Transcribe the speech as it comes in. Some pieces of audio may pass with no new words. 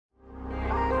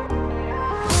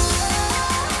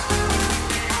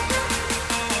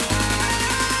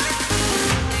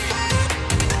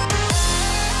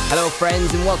Hello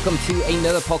friends and welcome to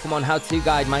another Pokemon how-to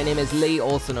guide. My name is Lee,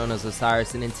 also known as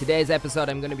Osirus, and in today's episode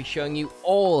I'm going to be showing you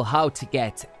all how to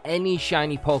get any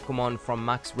shiny Pokemon from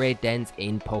max raid dens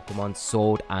in Pokemon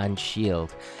Sword and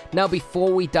Shield. Now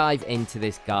before we dive into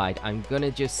this guide, I'm going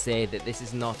to just say that this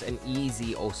is not an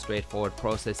easy or straightforward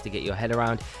process to get your head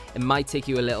around. It might take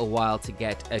you a little while to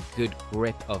get a good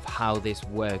grip of how this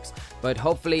works, but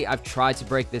hopefully I've tried to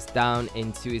break this down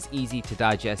into as easy to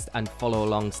digest and follow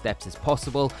along steps as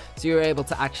possible, so you're able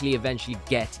to actually eventually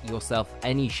get yourself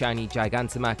any shiny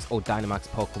Gigantamax or Dynamax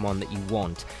Pokemon that you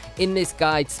want. In this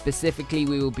guide specifically,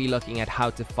 we will be looking at how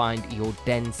to find your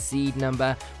den seed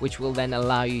number, which will then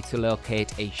allow you to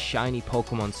locate a shiny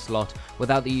Pokemon slot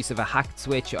without the use of a hacked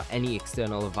switch or any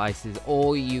external devices.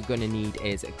 All you're going to need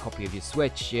is a copy of your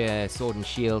Switch, Sword and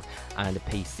Shield, and a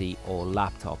PC or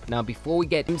laptop. Now before we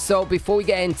get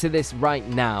into this right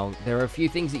now, there are a few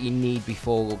things that you need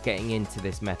before getting into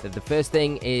this method. The first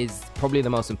thing is probably the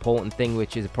most important thing,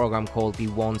 which is a program called the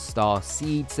 1-Star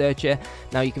Seed Searcher.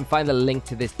 Now you can find the link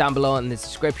to this down below in the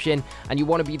description, and you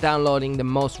want to be downloading the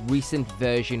most recent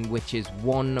version, which is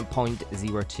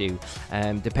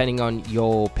 1.02. Depending on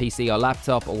your PC or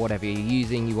laptop or whatever you're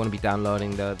using, you want to be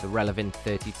downloading the relevant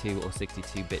 32 or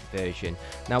 62-bit version.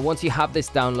 Now once you have this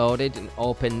downloaded and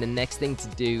open, the next thing to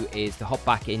do is to hop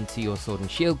back into your Sword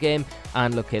and Shield game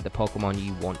and locate the Pokemon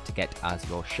you want to get as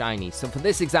your shiny. So for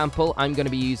this example, I'm going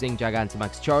to be using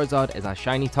Gigantamax Charizard as our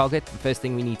shiny target. The first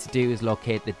thing we need to do is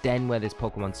locate the den where this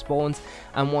Pokemon spawns,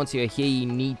 and once you're here you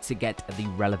need to get the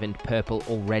relevant purple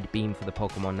or red beam for the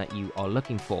Pokemon that you are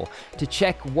looking for. To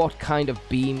check what kind of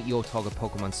beam your target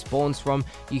Pokemon spawns from,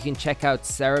 you can check out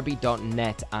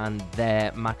Cerebi.net and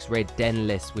their max raid den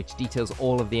list, which details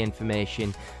all of the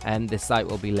information, and the site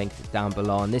will be linked down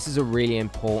below. And this is a really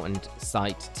important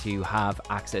site to have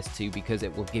access to because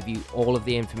it will give you all of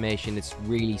the information that's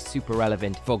really super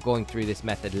relevant for going through this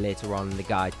method later on in the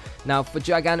guide. Now for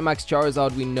Gigantamax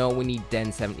Charizard, we know we need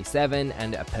den 77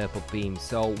 and a purple beam.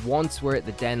 So once we're at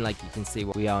the den, like you can see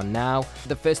where we are now,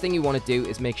 the first thing you want to do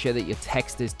is make sure that your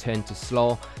text is turned to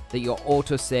slow, that your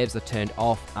auto saves are turned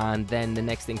off, and then the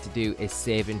next thing to do is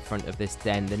save in front of this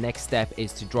den. The next step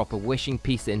is to drop a wishing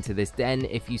piece into this den.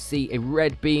 If you see a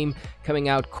red beam coming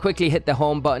out, quickly hit the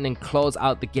home button and close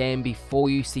out the game before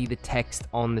you see the text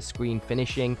on the screen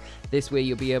finishing. This way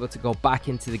you'll be able to go back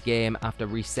into the game after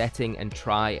resetting and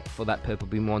try for that purple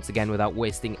beam once again without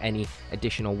wasting any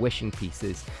additional wishing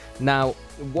pieces. Now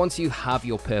once you have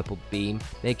your purple beam,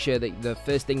 make sure that the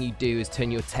first thing you do is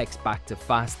turn your text back to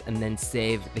fast and then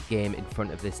save the game in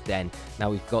front of this den.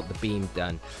 Now we've got the beam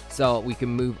done, so we can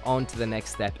move on to the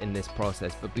next step in this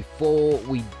process. But before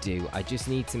we do, I just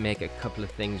need to make a couple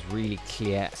of things really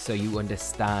clear so you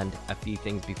understand a few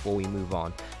things before we move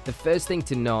on. The first thing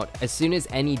to note, as soon as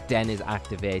any den is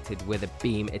activated with a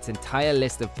beam, its entire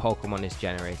list of Pokemon is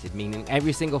generated, meaning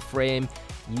every single frame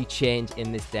you change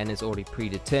in this den is already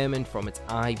predetermined from its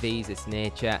IVs, its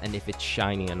nature, and if it's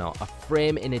shiny or not. A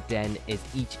frame in a den is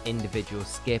each individual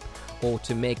skip, or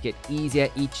to make it easier,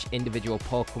 each individual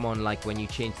Pokemon, like when you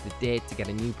change the date to get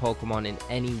a new Pokemon in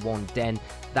any one den,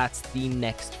 that's the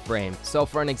next frame. So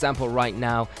for an example right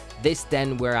now, this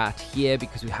den we're at here,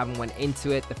 because we haven't went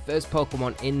into it, the first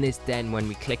Pokemon in this den when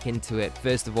we click into it,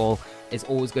 first of all, is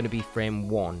always going to be frame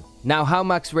 1. Now how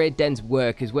max raid dens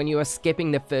work is when you are skipping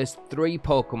the first 3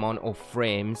 Pokemon or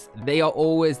frames, they are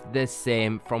always the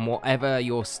same from whatever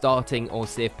your starting or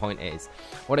save point is.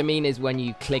 What I mean is when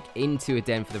you click into a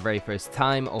den for the very first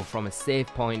time or from a save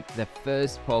point, the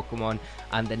first Pokemon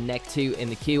and the next 2 in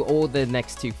the queue or the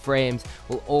next 2 frames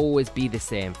will always be the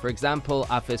same. For example,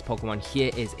 our first Pokemon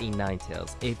here is a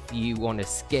Ninetales. If you want to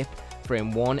skip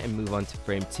frame 1 and move on to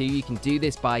frame 2, you can do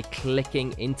this by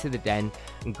clicking into the den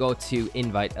and go to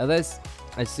invite others.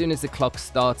 As soon as the clock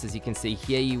starts, as you can see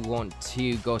here, you want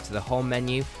to go to the home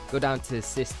menu, go down to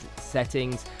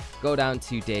settings, go down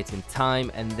to date and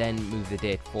time, and then move the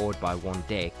date forward by 1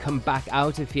 day. Come back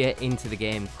out of here into the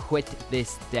game, quit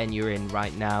this den you're in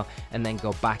right now, and then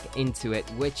go back into it,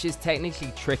 which is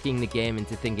technically tricking the game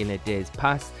into thinking a day has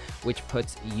passed, which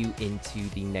puts you into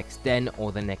the next den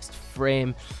or the next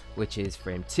frame, which is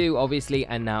frame 2 obviously.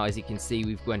 And now as you can see,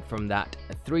 we've went from that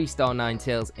 3-star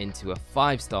Ninetales into a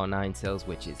 5-star Ninetales,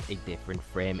 which is a different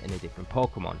frame and a different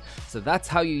Pokemon. So that's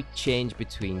how you change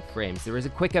between frames. There is a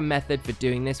quicker method for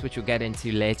doing this, which we'll get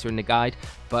into later in the guide,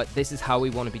 but this is how we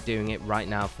want to be doing it right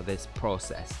now for this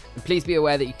process. And please be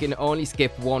aware that you can only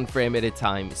skip 1 frame at a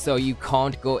time, so you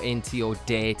can't go into your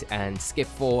date and skip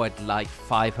forward like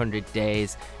 500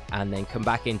 days and then come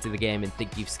back into the game and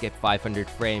think you've skipped 500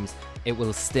 frames, it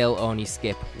will still only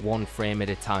skip 1 frame at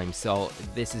a time. So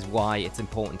this is why it's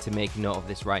important to make note of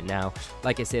this right now.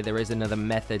 Like I say, there is another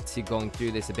method to going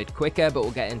through this a bit quicker, but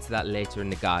we'll get into that later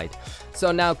in the guide.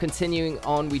 So now continuing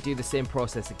on, we do the same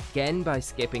process again by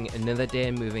skipping another day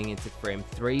and moving into frame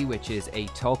 3, which is a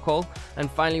toe call.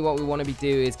 And finally what we want to be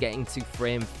doing is getting to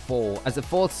frame 4, as the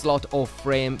 4th slot or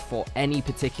frame for any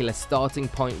particular starting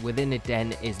point within a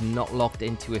den is not locked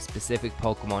into a specific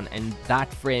Pokemon, and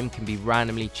that frame can be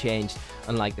randomly changed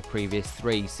unlike the previous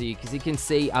 3. So as you can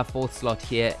see, our 4th slot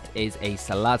here is a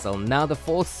Salazzle. Now the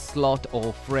 4th slot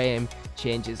or frame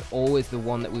change is always the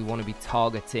one that we want to be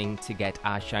targeting to get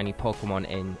our shiny Pokemon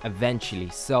in eventually.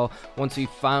 So once we've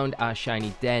found our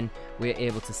shiny den, we're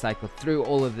able to cycle through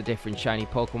all of the different shiny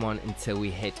Pokemon until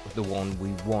we hit the one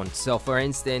we want. So for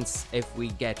instance, if we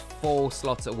get 4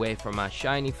 slots away from our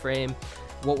shiny frame,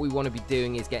 what we want to be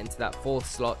doing is getting to that 4th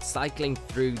slot, cycling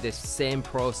through this same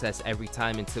process every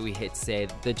time until we hit, say,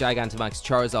 the Gigantamax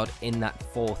Charizard in that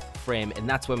 4th frame, and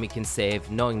that's when we can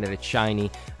save, knowing that it's shiny,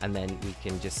 and then we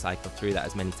can just cycle through that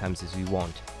as many times as we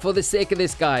want. For the sake of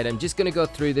this guide, I'm just going to go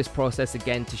through this process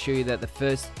again to show you that the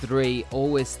first 3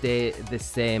 always stay the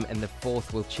same and the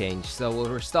 4th will change. So we'll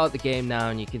restart the game now,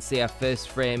 and you can see our first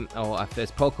frame, or our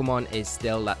first Pokemon, is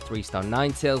still that 3-star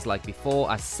Ninetales like before.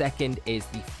 Our second is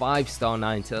the 5-star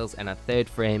Ninetales, and our third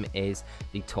frame is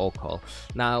the Torkoal.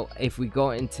 Now if we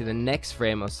go into the next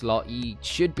frame or slot, it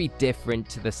should be different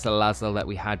to the Salazzle that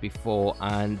we had before,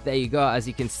 and there you go. As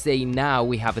you can see, now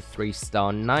we have a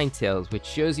 3-star Ninetales, which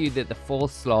shows you that the 4th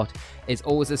slot is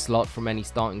always a slot from any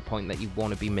starting point that you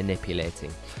want to be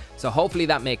manipulating. So hopefully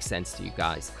that makes sense to you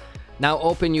guys. Now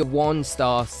open your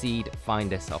 1-star seed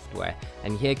finder software,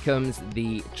 and here comes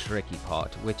the tricky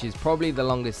part, which is probably the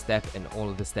longest step in all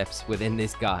of the steps within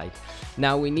this guide.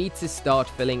 Now we need to start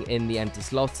filling in the empty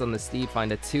slots on the seed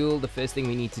finder tool. The first thing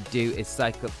we need to do is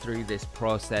cycle through this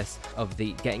process of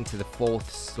the getting to the 4th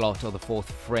slot or the 4th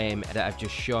frame that I've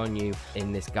just shown you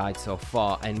in this guide so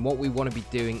far. And what we want to be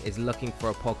doing is looking for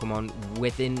a Pokemon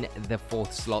within the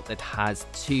 4th slot that has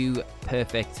 2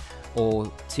 perfect or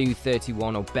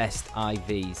 231 or best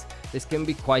IVs. This can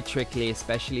be quite tricky,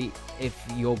 especially if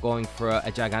you're going for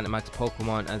a Gigantamax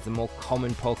Pokemon, as the more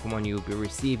common Pokemon you'll be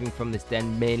receiving from this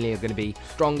den mainly are going to be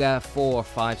stronger 4 or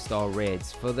 5-star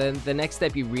raids. For the next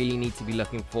step, you really need to be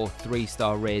looking for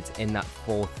 3-star raids in that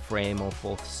 4th frame or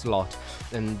 4th slot,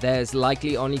 and there's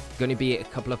likely only going to be a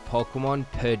couple of Pokemon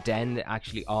per den that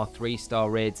actually are 3-star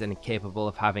raids and are capable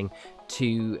of having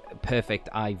 2 perfect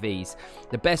IVs.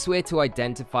 The best way to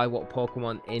identify what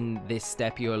Pokemon in this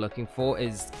step you are looking for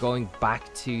is going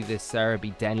back to the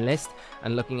Cerebi den list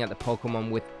and looking at the Pokemon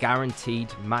with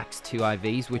guaranteed max 2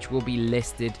 IVs, which will be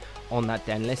listed on that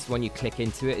den list when you click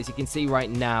into it. As you can see right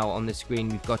now on the screen,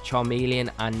 we've got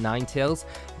Charmeleon and Ninetales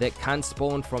that can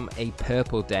spawn from a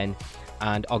purple den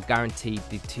and are guaranteed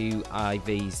the 2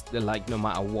 IVs, like no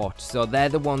matter what. So they're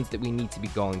the ones that we need to be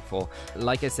going for.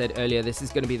 Like I said earlier, this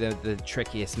is going to be the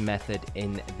trickiest method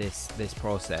in this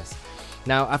process.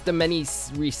 Now after many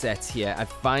resets here,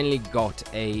 I've finally got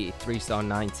a 3-star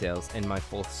Ninetales in my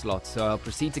 4th slot. So I'll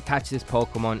proceed to catch this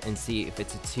Pokemon and see if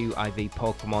it's a 2 IV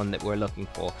Pokemon that we're looking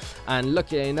for. And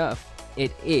luckily enough,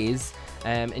 it is.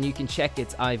 And you can check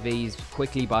its IVs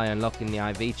quickly by unlocking the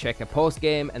IV checker post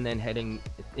game and then heading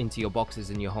into your boxes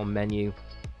in your home menu.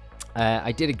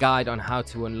 I did a guide on how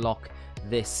to unlock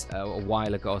this a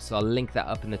while ago, so I'll link that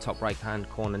up in the top right hand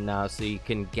corner now, so you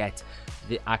can get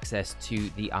the access to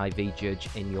the IV judge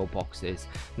in your boxes.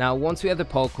 Now once we have the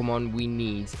Pokemon we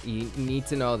need, you need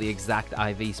to know the exact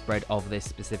IV spread of this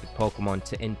specific Pokemon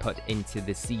to input into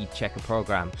the seed checker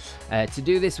program. To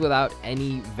do this without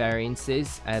any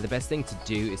variances, the best thing to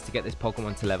do is to get this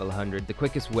Pokemon to level 100. The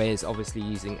quickest way is obviously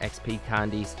using XP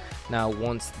candies. Now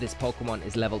once this Pokemon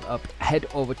is leveled up, head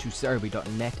over to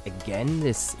Cerebi.net again,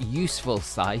 this useful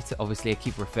site obviously I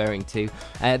keep referring to.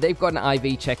 They've got an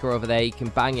IV checker over there. You can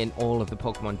bang in all of the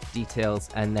Pokemon details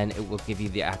and then it will give you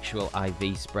the actual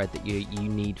IV spread that you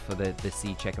need for the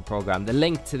seed checker program. The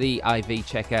link to the IV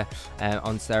checker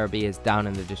on Cerebi is down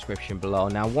in the description below.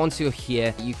 Now once you're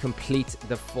here, you complete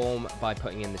the form by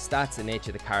putting in the stats, the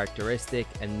nature, the characteristic,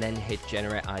 and then hit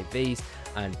generate IVs,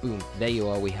 and boom, there you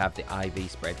are, we have the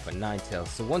IV spread for Ninetales.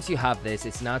 So once you have this,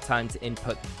 it's now time to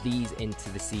input these into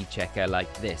the seed checker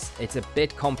like this. It's a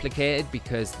bit complicated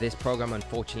because this program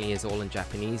unfortunately is all in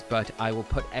Japanese, but I will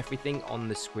put everything on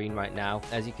the screen right now.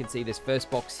 As you can see, this first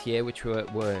box here, which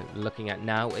we're looking at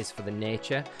now, is for the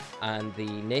nature, and the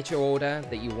nature order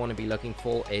that you want to be looking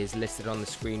for is listed on the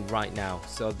screen right now.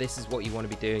 So this is what you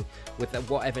want to be doing with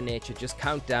whatever nature. Just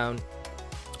count down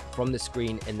from the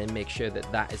screen and then make sure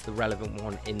that that is the relevant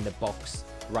one in the box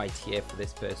right here for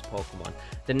this first Pokemon.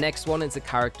 The next one is the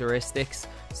characteristics.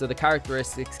 So the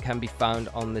characteristics can be found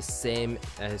on the same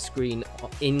screen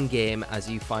in game as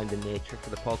you find the nature for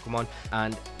the Pokemon,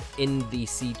 and in the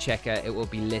seed checker it will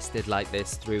be listed like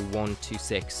this through 1 to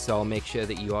 6. So make sure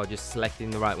that you are just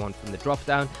selecting the right one from the drop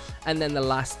down, and then the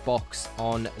last box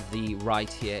on the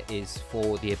right here is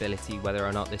for the ability, whether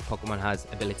or not this Pokemon has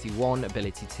ability 1,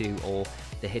 ability 2, or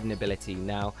the hidden ability.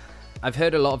 Now, I've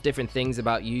heard a lot of different things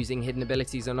about using hidden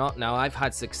abilities or not. Now, I've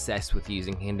had success with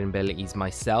using hidden abilities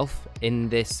myself in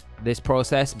this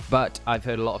process, but I've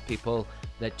heard a lot of people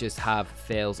that just have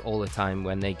fails all the time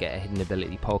when they get a hidden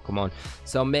ability Pokemon.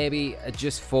 So maybe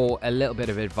just for a little bit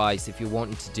of advice, if you're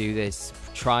wanting to do this,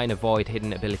 try and avoid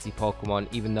hidden ability Pokemon,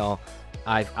 even though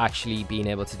I've actually been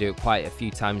able to do it quite a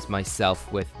few times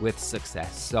myself with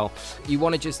success. So you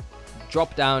want to just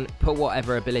drop down, put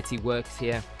whatever ability works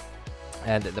here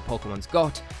that the Pokemon's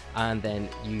got, and then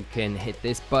you can hit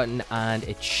this button and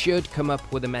it should come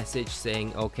up with a message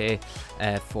saying okay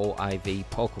for IV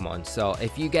Pokemon. So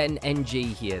if you get an NG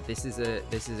here, this is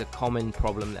a common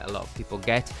problem that a lot of people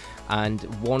get, and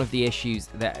one of the issues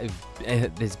that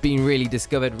has been really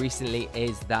discovered recently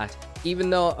is that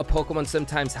even though a Pokemon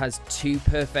sometimes has 2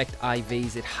 perfect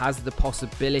IVs, it has the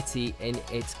possibility in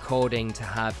its coding to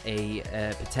have a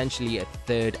potentially a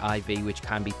 3rd IV which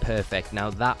can be perfect.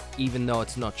 Now that, even though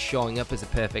it's not showing up as a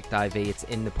perfect IV, it's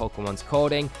in the Pokemon's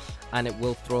coding, and it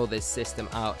will throw this system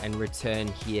out and return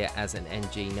here as an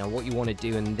NG. Now what you want to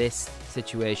do in this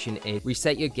situation is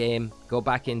reset your game, go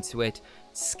back into it,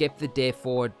 skip the day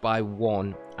forward by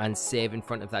 1 and save in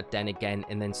front of that den again,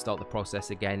 and then start the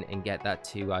process again and get that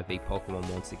 2 IV Pokemon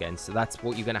once again. So that's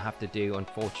what you're going to have to do,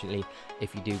 unfortunately,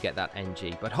 if you do get that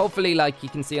NG. But hopefully, like you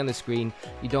can see on the screen,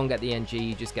 you don't get the NG,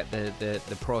 you just get the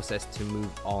process to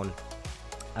move on,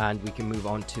 and we can move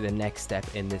on to the next step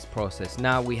in this process.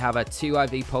 Now we have our 2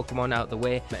 IV Pokemon out the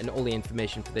way, and all the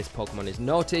information for this Pokemon is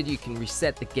noted. You can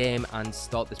reset the game and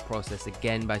start this process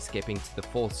again by skipping to the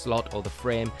 4th slot or the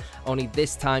frame. Only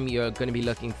this time you're going to be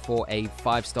looking for a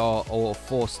 5-star or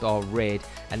 4-star raid,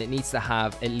 and it needs to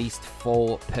have at least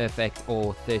 4 perfect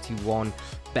or 31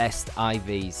 best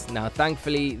IVs. Now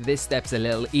thankfully this step's a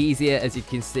little easier. As you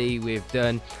can see, we've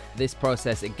done this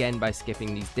process again by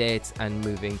skipping these dates and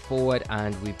moving forward,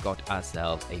 and we've got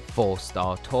ourselves a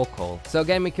 4-star Torkoal. So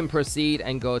again, we can proceed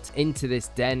and go into this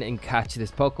den and catch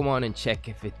this Pokemon and check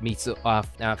if it meets our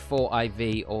 4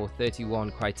 IV or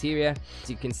 31 criteria. As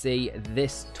you can see,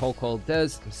 this Torkoal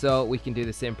does, so we can do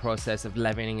the same process of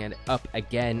leveling it up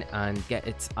again and get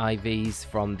its IVs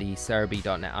from the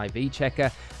Cerebi.net IV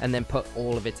checker, and then put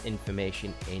all of its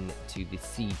information into the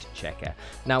seed checker.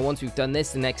 Now once we've done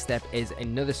this, the next step is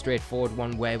another straightforward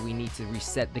one where we need to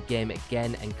reset the game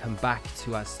again and come back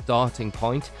to our starting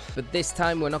point. But this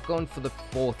time we're not going for the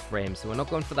 4th frame, so we're not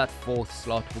going for that 4th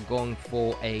slot, we're going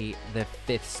for the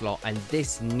 5th slot, and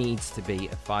this needs to be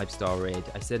a 5-star raid.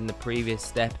 I said in the previous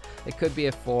step it could be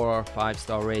a 4 or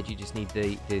 5-star raid, you just need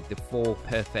the 4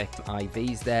 perfect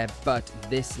IVs there, but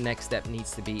this next step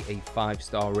needs to be a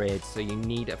 5-star raid, so you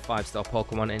need a 5-star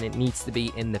Pokemon, and it needs to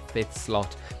be in the 5th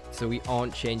slot. So we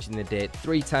aren't changing the date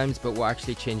 3 times, but we're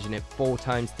actually changing it 4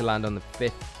 times to land on the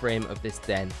 5th frame of this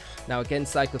den. Now again,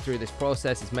 cycle through this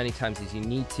process as many times as you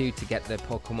need to get the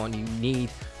Pokemon you need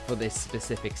for this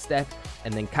specific step,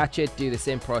 and then catch it, do the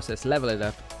same process, level it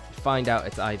up, find out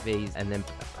its IVs, and then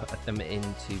put them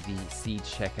into the seed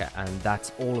checker, and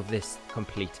that's all of this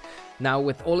complete. Now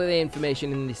with all of the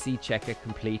information in the seed checker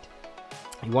complete,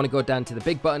 you want to go down to the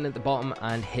big button at the bottom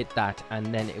and hit that, and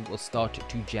then it will start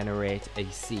to generate a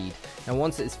seed. Now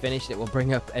once it's finished, it will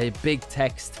bring up a big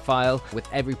text file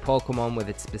with every Pokemon with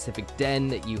its specific den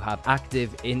that you have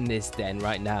active in this den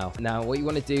right now. Now what you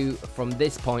want to do from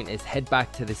this point is head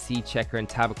back to the seed checker and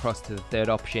tab across to the 3rd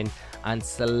option and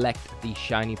select the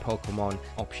shiny Pokemon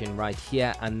option right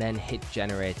here, and then hit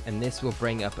generate, and this will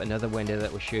bring up another window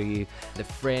that will show you the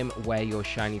frame where your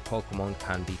shiny Pokemon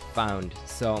can be found.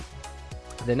 So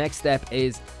the next step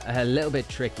is a little bit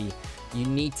tricky. You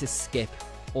need to skip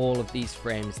all of these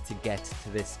frames to get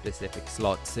to this specific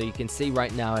slot. So you can see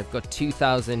right now I've got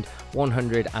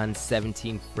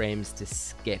 2,117 frames to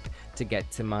skip to get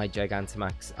to my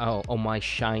Gigantamax, or my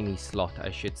shiny slot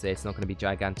I should say. It's not going to be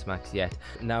Gigantamax yet.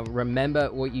 Now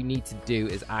remember, what you need to do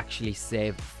is actually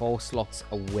save 4 slots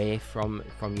away from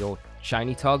your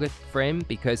shiny target frame,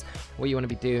 because what you want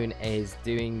to be doing is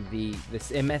doing the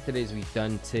same method as we've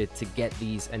done to get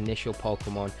these initial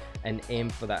Pokemon and aim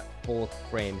for that 4th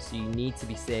frame. So you need to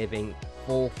be saving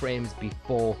 4 frames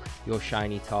before your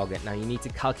shiny target. Now you need to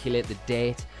calculate the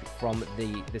date from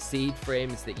the seed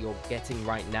frames that you're getting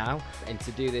right now, and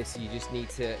to do this you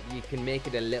can make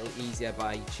it a little easier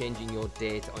by changing your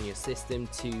date on your system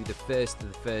to the 1st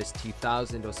of the 1st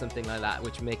 2000 or something like that,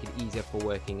 which make it easier for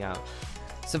working out.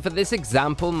 So for this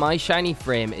example, my shiny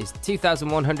frame is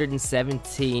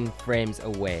 2117 frames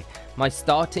away. My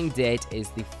starting date is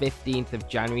the 15th of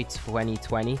January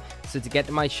 2020. So to get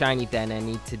to my shiny den, I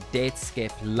need to date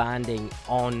skip landing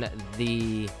on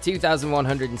the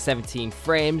 2117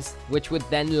 frames, which would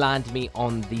then land me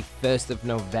on the 1st of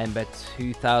November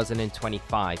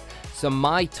 2025. So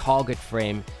my target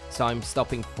frame, so I'm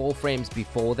stopping 4 frames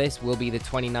before this, will be the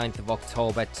 29th of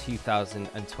October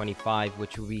 2025,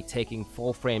 which will be taking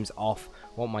 4 frames off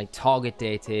what my target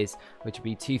date is, which will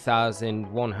be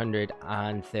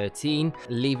 2113,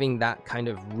 leaving that kind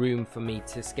of room for me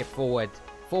to skip forward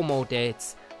 4 more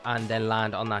dates and then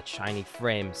land on that shiny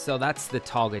frame. So that's the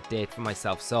target date for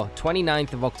myself. So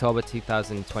 29th of October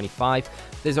 2025.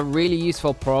 There's a really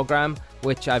useful program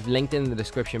which I've linked in the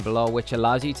description below, which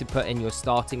allows you to put in your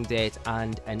starting date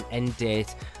and an end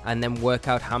date, and then work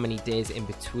out how many days in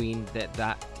between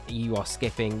that you are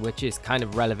skipping, which is kind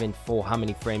of relevant for how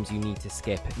many frames you need to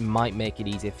skip. It might make it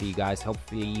easier for you guys.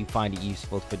 Hopefully you find it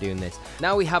useful for doing this.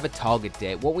 Now we have a target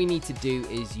date. What we need to do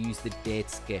is use the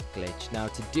date skip glitch. Now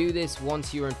to do this,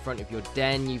 once you're in front of your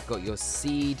den, you've got your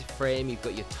seed frame, you've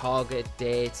got your target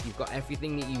date, you've got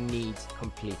everything that you need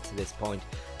complete to this point.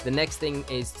 The next thing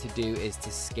is to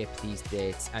skip these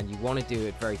dates, and you want to do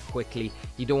it very quickly.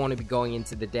 You don't want to be going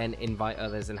into the den, invite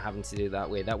others, and having to do that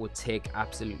way. That would take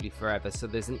absolutely forever. So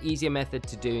there's an easier method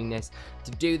to doing this.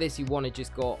 To do this, you want to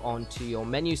just go onto your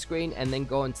menu screen and then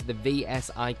go into the VS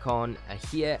icon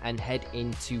here and head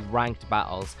into ranked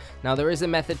battles. Now there is a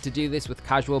method to do this with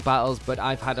casual battles, but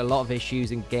I've had a lot of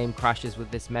issues and game crashes with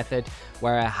this method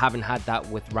where I haven't had that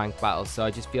with ranked battles. So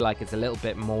I just feel like it's a little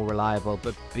bit more reliable,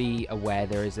 but be aware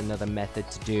there is another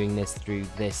method to doing this through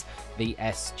this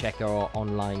VS checker or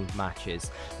online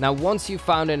matches. Now once you've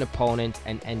found an opponent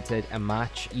and entered a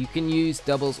match, you can use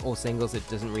doubles or singles. It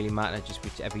doesn't really matter, just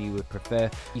whichever you would prefer.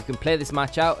 You can play this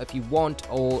match out if you want,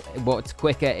 or what's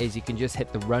quicker is you can just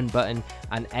hit the run button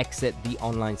and exit the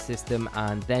online system,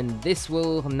 and then this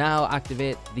will now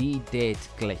activate the date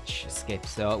glitch skip.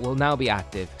 So it will now be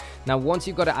active. Now once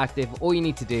you've got it active, all you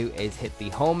need to do is hit the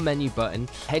home menu button,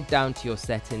 head down to your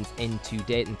settings into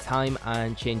date and time,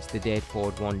 and change the date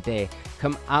forward 1 day.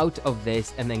 Come out of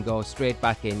this and then go straight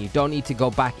back in. You don't need to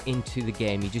go back into the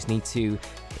game, you just need to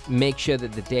make sure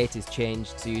that the date is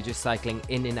changed. So you're just cycling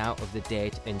in and out of the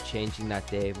date and changing that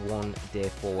day 1 day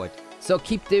forward. So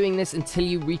keep doing this until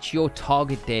you reach your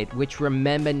target date, which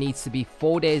remember needs to be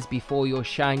 4 days before your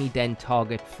shiny den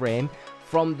target frame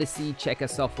from the seed checker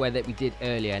software that we did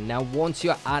earlier. Now once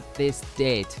you're at this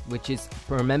date, which is,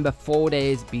 remember, 4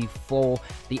 days before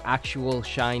the actual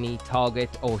shiny target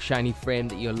or shiny frame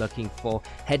that you're looking for,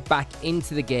 head back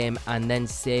into the game and then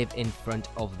save in front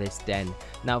of this den.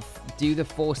 Now do the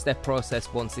 4-step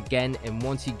process once again, and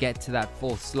once you get to that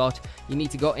 4th slot, you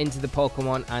need to go into the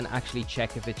Pokemon and actually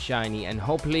check if it's shiny, and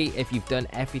hopefully if you've done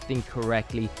everything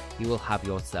correctly, you will have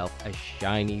yourself a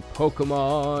shiny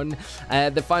Pokemon.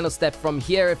 The final step from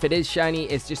here, if it is shiny,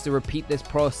 is just to repeat this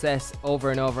process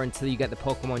over and over until you get the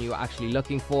Pokemon you're actually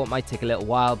looking for. It might take a little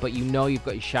while, but you know you've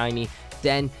got your shiny.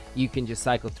 Then you can just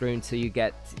cycle through until you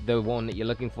get the one that you're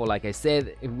looking for. Like I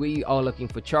said, we are looking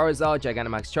for Charizard,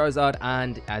 Gigantamax Charizard,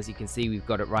 and as you can see, we've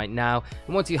got it right now.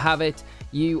 And once you have it,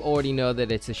 you already know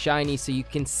that it's a shiny, so you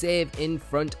can save in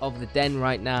front of the den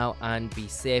right now and be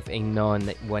safe in knowing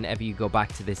that whenever you go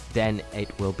back to this den, it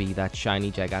will be that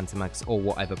shiny Gigantamax or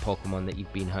whatever Pokemon that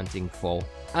you've been hunting for.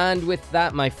 And with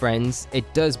that, my friends,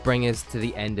 it does bring us to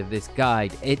the end of this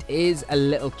guide. It is a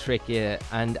little trickier,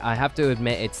 and I have to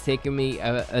admit it's taken me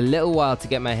a little while to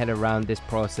get my head around this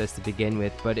process to begin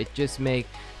with, but it just make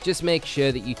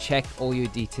sure that you check all your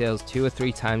details 2 or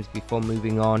 3 times before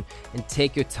moving on, and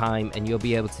take your time, and you'll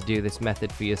be able to do this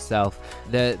method for yourself.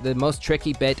 The most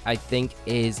tricky bit, I think,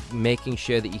 is making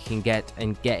sure that you can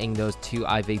getting those 2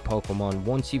 IV Pokemon.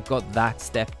 Once you've got that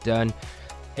step done,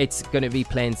 it's going to be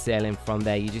plain sailing from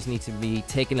there. You just need to be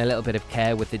taking a little bit of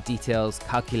care with the details,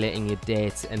 calculating your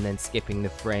dates, and then skipping the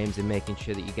frames and making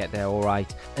sure that you get there all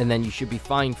right. And then you should be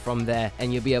fine from there,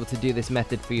 and you'll be able to do this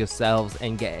method for yourselves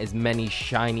and get as many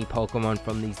shiny Pokemon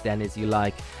from these den as you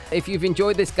like. If you've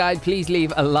enjoyed this guide, please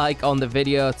leave a like on the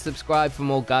video, subscribe for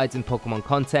more guides and Pokemon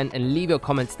content, and leave your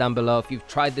comments down below if you've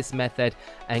tried this method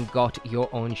and got your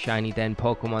own shiny den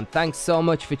Pokemon. Thanks so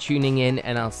much for tuning in,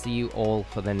 and I'll see you all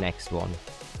for the next one.